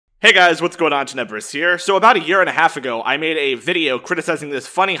Hey guys, what's going on? Tenebris here. So about a year and a half ago, I made a video criticizing this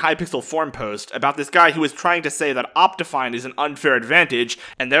funny Hypixel forum post about this guy who was trying to say that Optifine is an unfair advantage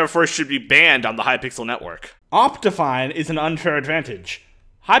and therefore should be banned on the Hypixel network. Optifine is an unfair advantage.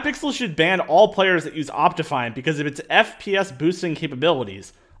 Hypixel should ban all players that use Optifine because of its FPS boosting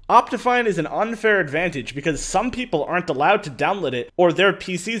capabilities. Optifine is an unfair advantage because some people aren't allowed to download it or their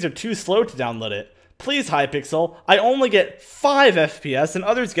PCs are too slow to download it. Please, Hypixel, I only get 5 FPS and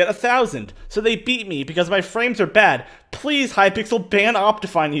others get 1,000, so they beat me because my frames are bad. Please, Hypixel, ban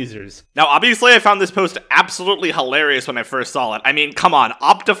Optifine users. Now, obviously, I found this post absolutely hilarious when I first saw it. I mean, come on,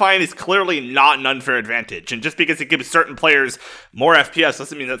 Optifine is clearly not an unfair advantage, and just because it gives certain players more FPS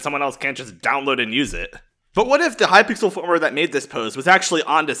doesn't mean that someone else can't just download and use it. But what if the Hypixel forumer that made this post was actually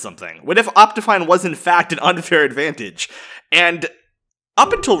onto something? What if Optifine was in fact an unfair advantage? And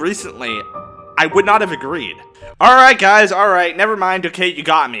up until recently, I would not have agreed. Alright guys, alright, never mind, okay, you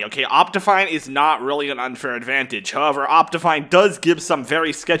got me. Okay, Optifine is not really an unfair advantage. However, Optifine does give some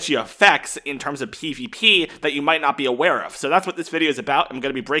very sketchy effects in terms of PvP that you might not be aware of. So that's what this video is about. I'm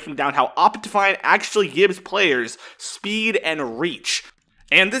going to be breaking down how Optifine actually gives players speed and reach.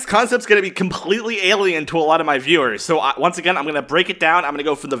 And this concept's going to be completely alien to a lot of my viewers. So once again, I'm going to break it down. I'm going to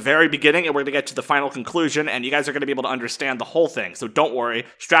go from the very beginning and we're going to get to the final conclusion. And you guys are going to be able to understand the whole thing. So don't worry,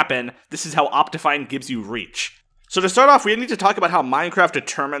 strap in. This is how Optifine gives you reach. So to start off, we need to talk about how Minecraft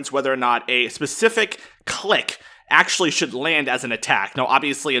determines whether or not a specific click actually should land as an attack. Now,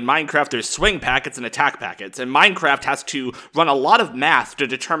 obviously, in Minecraft, there's swing packets and attack packets, and Minecraft has to run a lot of math to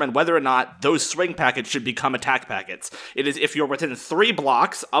determine whether or not those swing packets should become attack packets. It is if you're within 3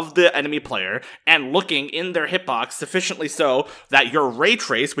 blocks of the enemy player and looking in their hitbox sufficiently so that your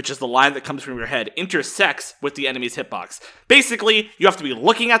Raytrace, which is the line that comes from your head, intersects with the enemy's hitbox. Basically, you have to be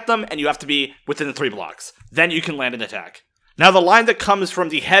looking at them and you have to be within the 3 blocks. Then you can land an attack. Now, the line that comes from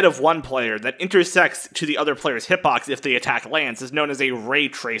the head of one player that intersects to the other player's hitbox if the attack lands is known as a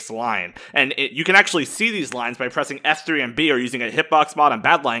Raytrace line. And you can actually see these lines by pressing F3 and B or using a hitbox mod on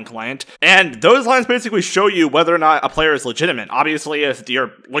Badlion Client. And those lines basically show you whether or not a player is legitimate. Obviously, if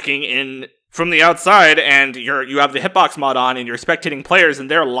you're looking in from the outside and you have the hitbox mod on and you're spectating players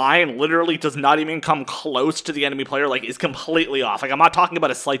and their line literally does not even come close to the enemy player, like is completely off. Like, I'm not talking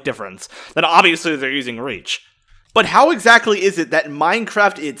about a slight difference. Then obviously they're using reach. But how exactly is it that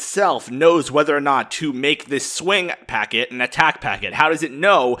Minecraft itself knows whether or not to make this swing packet an attack packet? How does it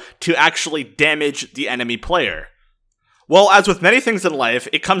know to actually damage the enemy player? Well, as with many things in life,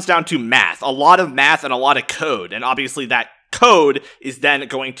 it comes down to math. A lot of math and a lot of code. And obviously that code is then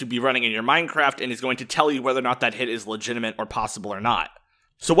going to be running in your Minecraft and is going to tell you whether or not that hit is legitimate or possible or not.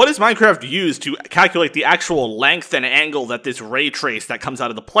 So what does Minecraft use to calculate the actual length and angle that this ray trace that comes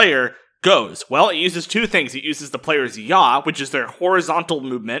out of the player goes? Well, it uses 2 things. It uses the player's yaw, which is their horizontal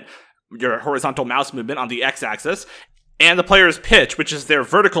movement, your horizontal mouse movement on the x-axis, and the player's pitch, which is their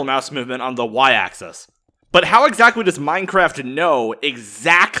vertical mouse movement on the y-axis. But how exactly does Minecraft know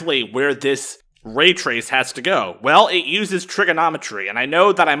exactly where this ray trace has to go? Well, it uses trigonometry, and I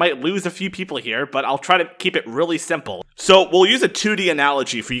know that I might lose a few people here, but I'll try to keep it really simple. So we'll use a 2D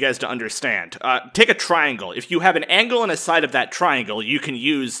analogy for you guys to understand. Take a triangle. If you have an angle and a side of that triangle, you can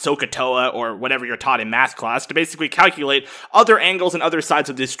use SOHCAHTOA or whatever you're taught in math class to basically calculate other angles and other sides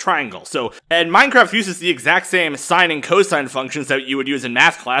of this triangle. And Minecraft uses the exact same sine and cosine functions that you would use in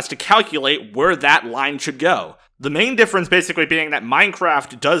math class to calculate where that line should go. The main difference basically being that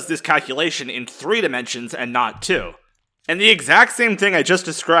Minecraft does this calculation in 3 dimensions and not 2. And the exact same thing I just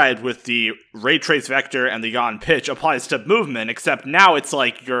described with the ray trace vector and the yaw and pitch applies to movement, except now it's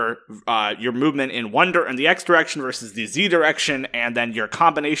like your movement in the x direction versus the z direction, and then your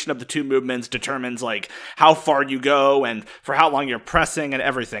combination of the 2 movements determines like how far you go and for how long you're pressing and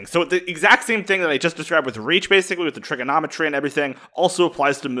everything. So the exact same thing that I just described with reach, basically with the trigonometry and everything, also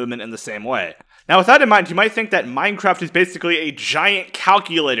applies to movement in the same way. Now, with that in mind, you might think that Minecraft is basically a giant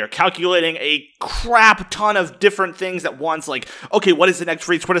calculator, calculating a crap ton of different things at once, like, okay, what is the next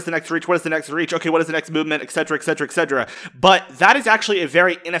reach, what is the next reach, what is the next reach, okay, what is the next movement, etc., etc., etc. But that is actually a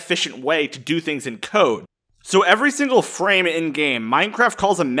very inefficient way to do things in code. So every single frame in-game, Minecraft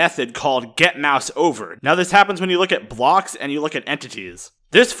calls a method called GetMouseOver. Now, this happens when you look at blocks and you look at entities.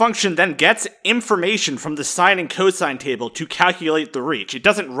 This function then gets information from the sine and cosine table to calculate the reach. It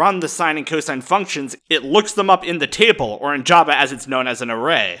doesn't run the sine and cosine functions, it looks them up in the table, or in Java as it's known as an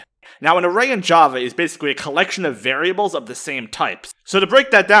array. Now, an array in Java is basically a collection of variables of the same types. So to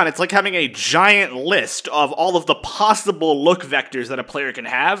break that down, it's like having a giant list of all of the possible look vectors that a player can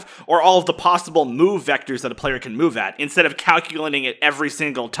have, or all of the possible move vectors that a player can move at, instead of calculating it every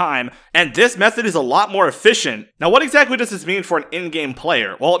single time. And this method is a lot more efficient. Now, what exactly does this mean for an in-game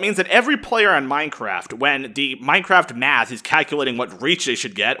player? Well, it means that every player on Minecraft, when the Minecraft math is calculating what reach they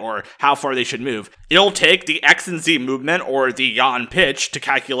should get, or how far they should move, it'll take the X and Z movement, or the yaw and pitch, to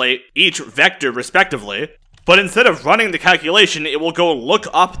calculate each vector respectively. But instead of running the calculation, it will go look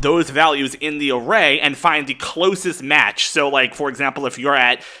up those values in the array and find the closest match. So, like, for example, if you're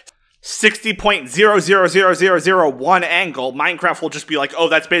at 60.000001 angle, Minecraft will just be like, oh,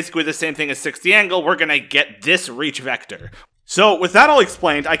 that's basically the same thing as 60 angle, we're gonna get this reach vector. So, with that all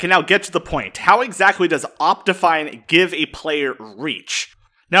explained, I can now get to the point. How exactly does Optifine give a player reach?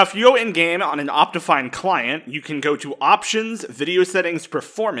 Now, if you go in-game on an Optifine client, you can go to Options, Video Settings,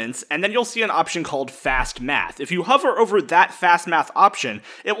 Performance, and then you'll see an option called Fast Math. If you hover over that Fast Math option,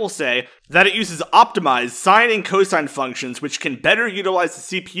 it will say that it uses optimized sine and cosine functions which can better utilize the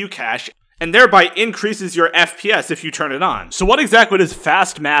CPU cache and thereby increases your FPS if you turn it on. So what exactly does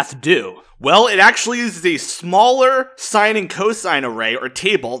Fast Math do? Well, it actually uses a smaller sine and cosine array or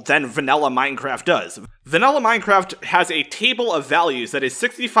table than vanilla Minecraft does. Vanilla Minecraft has a table of values that is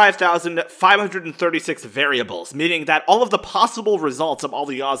 65,536 variables, meaning that all of the possible results of all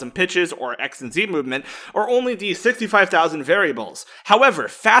the yaws and pitches or X and Z movement are only the 65,000 variables. However,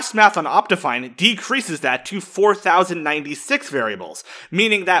 Fast Math on Optifine decreases that to 4,096 variables,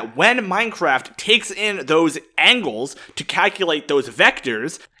 meaning that when Minecraft takes in those angles to calculate those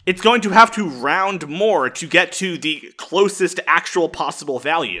vectors, it's going to have to round more to get to the closest actual possible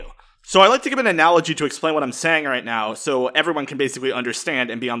value. So I like to give an analogy to explain what I'm saying right now so everyone can basically understand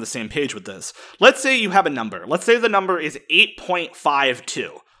and be on the same page with this. Let's say you have a number. Let's say the number is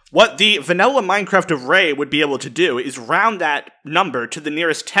 8.52. What the vanilla Minecraft array would be able to do is round that number to the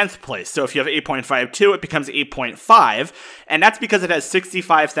nearest 10th place. So if you have 8.52, it becomes 8.5, and that's because it has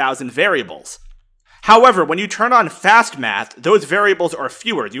 65,000 variables. However, when you turn on Fast Math, those variables are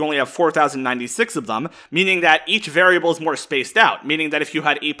fewer. You only have 4,096 of them, meaning that each variable is more spaced out, meaning that if you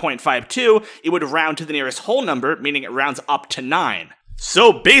had 8.52, it would round to the nearest whole number, meaning it rounds up to 9.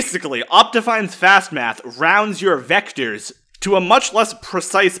 So basically, Optifine's Fast Math rounds your vectors to a much less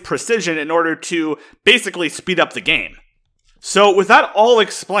precise precision in order to basically speed up the game. So with that all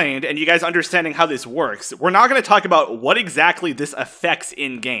explained, and you guys understanding how this works, we're now going to talk about what exactly this affects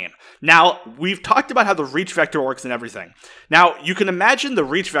in-game. Now, we've talked about how the reach vector works and everything. Now, you can imagine the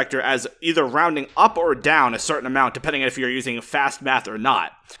reach vector as either rounding up or down a certain amount, depending on if you're using Fast Math or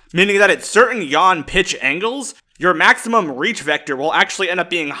not. Meaning that at certain yaw and pitch angles, your maximum reach vector will actually end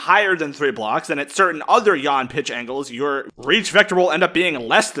up being higher than 3 blocks, and at certain other yaw and pitch angles, your reach vector will end up being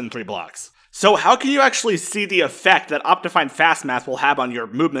less than 3 blocks. So how can you actually see the effect that Optifine Fast Math will have on your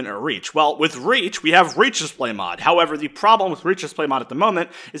movement or reach? Well, with reach, we have reach display mod. However, the problem with reach display mod at the moment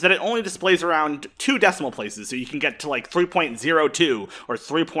is that it only displays around 2 decimal places, so you can get to like 3.02 or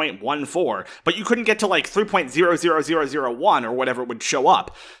 3.14, but you couldn't get to like 3.00001 or whatever it would show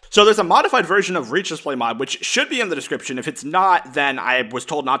up. So there's a modified version of reach display mod, which should be in the description. If it's not, then I was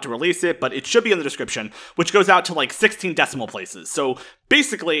told not to release it, but it should be in the description, which goes out to like 16 decimal places. So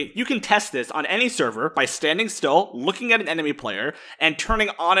basically, you can test this on any server by standing still, looking at an enemy player, and turning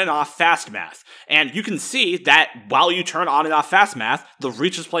on and off Fast Math. And you can see that while you turn on and off Fast Math, the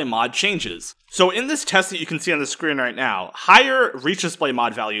reach display mod changes. So in this test that you can see on the screen right now, higher reach display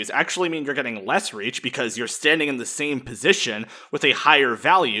mod values actually mean you're getting less reach because you're standing in the same position with a higher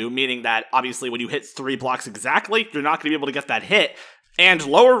value, meaning that obviously when you hit 3 blocks exactly, you're not going to be able to get that hit. And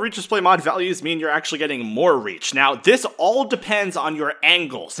lower reach display mod values mean you're actually getting more reach. Now, this all depends on your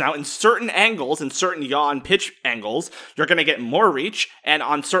angles. Now, in certain angles, in certain yaw and pitch angles, you're going to get more reach, and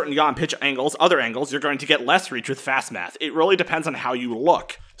on certain yaw and pitch angles, other angles, you're going to get less reach with Fast Math. It really depends on how you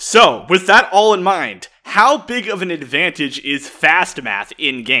look. So, with that all in mind, how big of an advantage is Fast Math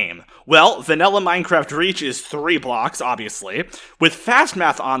in-game? Well, vanilla Minecraft reach is 3 blocks, obviously. With Fast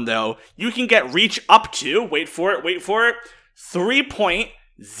Math on, though, you can get reach up to, wait for it,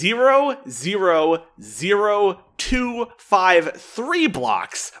 3.0000253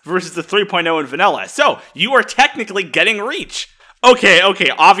 blocks versus the 3.0 in vanilla. So, you are technically getting reach. Okay,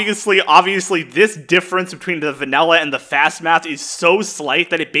 obviously this difference between the vanilla and the Fast Math is so slight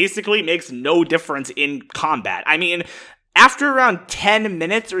that it basically makes no difference in combat. I mean, after around 10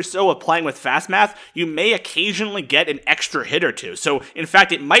 minutes or so of playing with Fast Math, you may occasionally get an extra hit or two. So, in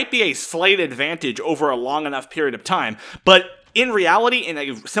fact, it might be a slight advantage over a long enough period of time, but In reality, in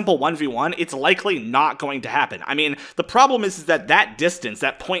a simple 1v1, it's likely not going to happen. I mean, the problem is that that distance,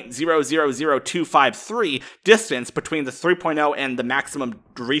 that 0.000253 distance between the 3.0 and the maximum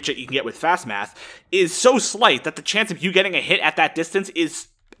reach that you can get with fastmath is so slight that the chance of you getting a hit at that distance is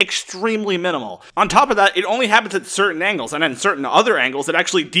extremely minimal. On top of that, it only happens at certain angles, and at certain other angles, it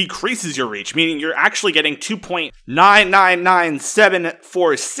actually decreases your reach, meaning you're actually getting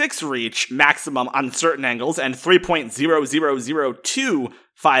 2.999746 reach maximum on certain angles, and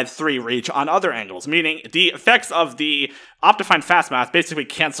 3.0000253 reach on other angles, meaning the effects of the Optifine fastmath basically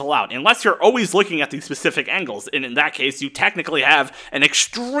cancel out, unless you're always looking at these specific angles, and in that case, you technically have an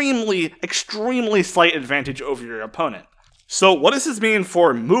extremely slight advantage over your opponent. So what does this mean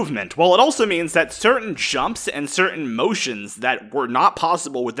for movement? Well, it also means that certain jumps and certain motions that were not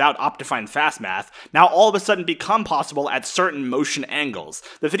possible without Optifine fastmath now all of a sudden become possible at certain motion angles.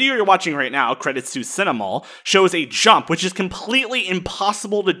 The video you're watching right now, credits to Cinemal, shows a jump which is completely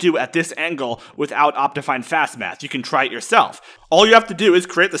impossible to do at this angle without Optifine fastmath. You can try it yourself. All you have to do is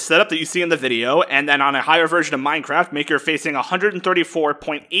create the setup that you see in the video, and then on a higher version of Minecraft, make your facing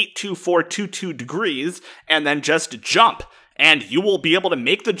 134.82422 degrees, and then just jump. And you will be able to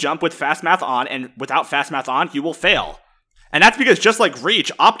make the jump with fastmath on, and without fastmath on, you will fail. And that's because just like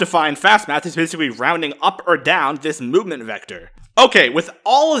Reach, Optifine fastmath is basically rounding up or down this movement vector. Okay, with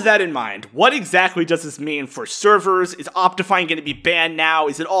all of that in mind, what exactly does this mean for servers? Is Optifine going to be banned now?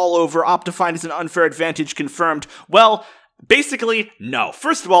 Is it all over? Optifine is an unfair advantage confirmed? Well, basically, no.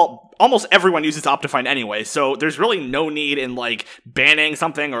 First of all, almost everyone uses Optifine anyway, so there's really no need in, like, banning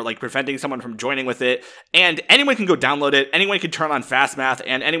something or, like, preventing someone from joining with it. And anyone can go download it, anyone can turn on fastmath,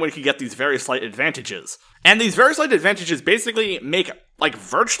 and anyone can get these very slight advantages. And these very slight advantages basically make, like,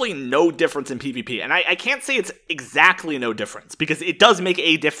 virtually no difference in PvP. And I can't say it's exactly no difference, because it does make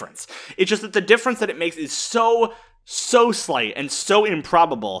a difference. It's just that the difference that it makes is so slight and so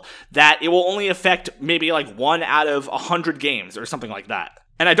improbable that it will only affect maybe like 1 out of 100 games or something like that.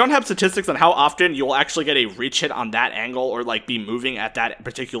 And I don't have statistics on how often you will actually get a reach hit on that angle or like be moving at that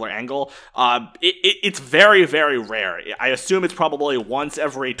particular angle. It's very rare. I assume it's probably once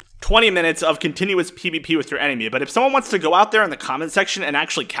every 20 minutes of continuous PvP with your enemy. But if someone wants to go out there in the comment section and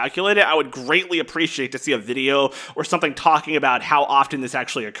actually calculate it, I would greatly appreciate to see a video or something talking about how often this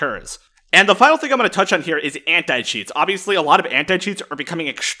actually occurs. And the final thing I'm going to touch on here is anti-cheats. Obviously, a lot of anti-cheats are becoming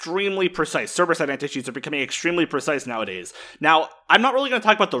extremely precise. Server-side anti-cheats are becoming extremely precise nowadays. Now, I'm not really going to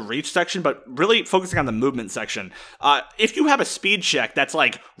talk about the reach section, but really focusing on the movement section. If you have a speed check that's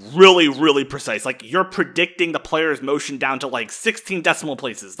like really precise, like you're predicting the player's motion down to like 16 decimal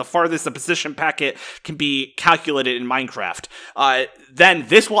places, the farthest a position packet can be calculated in Minecraft, then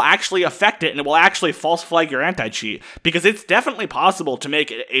this will actually affect it and it will actually false flag your anti-cheat, because it's definitely possible to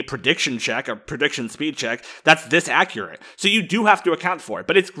make a prediction check, a prediction speed check, that's this accurate. So you do have to account for it,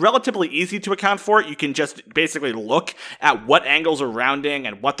 but it's relatively easy to account for it. You can just basically look at what angles are rounding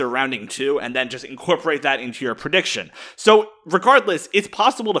and what they're rounding to, and then just incorporate that into your prediction. So regardless, it's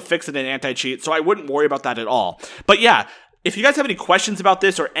possible to fix it in anti-cheat, so I wouldn't worry about that at all. But yeah, if you guys have any questions about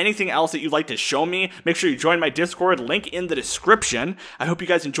this or anything else that you'd like to show me, make sure you join my Discord, link in the description. I hope you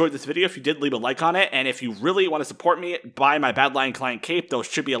guys enjoyed this video. If you did, leave a like on it, and if you really want to support me, buy my Badlion Client Cape. There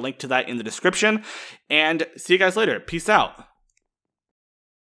should be a link to that in the description, and see you guys later. Peace out.